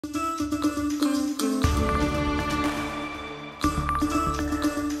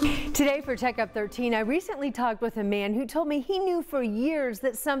Today for Checkup 13, I recently talked with a man who told me he knew for years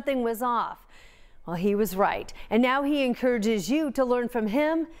that something was off. Well, he was right. And now he encourages you to learn from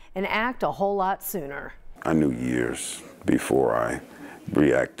him and act a whole lot sooner. I knew years before I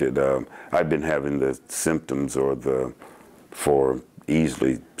reacted. I'd been having the symptoms for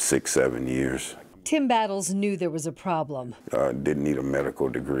easily 6-7 years. Tim Battles knew there was a problem. Didn't need a medical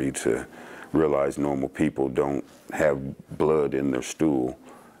degree to realize normal people don't have blood in their stool,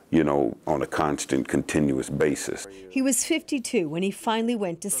 you know, on a constant, continuous basis. He was 52 when he finally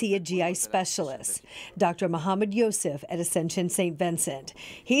went to see a GI specialist, Dr. Mohammed Yosef at Ascension St. Vincent.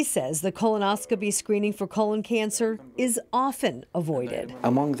 He says the colonoscopy screening for colon cancer is often avoided.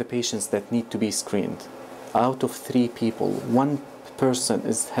 Among the patients that need to be screened, out of 3 people, 1 person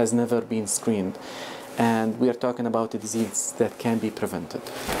has never been screened. And we are talking about a disease that can be prevented.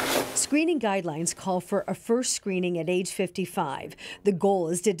 Screening guidelines call for a first screening at age 55. The goal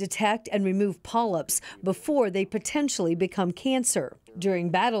is to detect and remove polyps before they potentially become cancer. During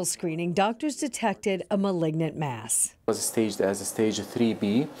Battles screening, doctors detected a malignant mass. It was staged as a stage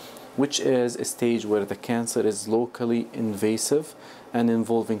 3B, which is a stage where the cancer is locally invasive and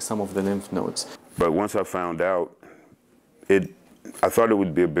involving some of the lymph nodes. But once I found out, I thought it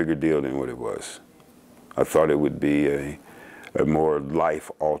would be a bigger deal than what it was. I thought it would be a more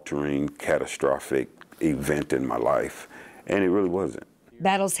life-altering, catastrophic event in my life, and it really wasn't.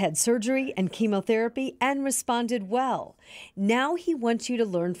 Battles had surgery and chemotherapy and responded well. Now he wants you to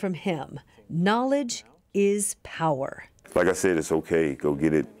learn from him. Knowledge is power. Like I said, it's okay. Go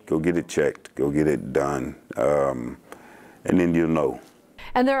get it checked. Go get it done, and then you'll know.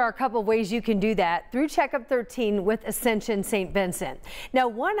 And there are a couple of ways you can do that through Checkup 13 with Ascension St. Vincent. Now,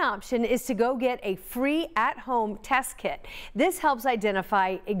 one option is to go get a free at-home test kit. This helps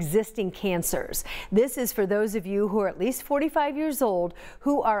identify existing cancers. This is for those of you who are at least 45 years old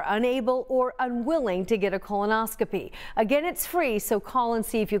who are unable or unwilling to get a colonoscopy. Again, it's free, so call and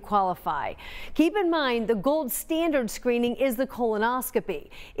see if you qualify. Keep in mind, the gold standard screening is the colonoscopy.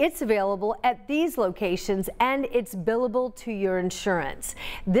 It's available at these locations and it's billable to your insurance.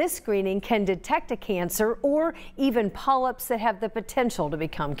 This screening can detect a cancer or even polyps that have the potential to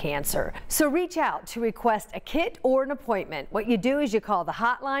become cancer. So reach out to request a kit or an appointment. What you do is you call the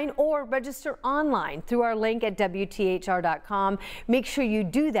hotline or register online through our link at WTHR.com. Make sure you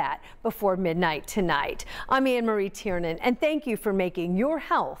do that before midnight tonight. I'm Anne Marie Tiernan, and thank you for making your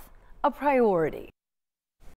health a priority.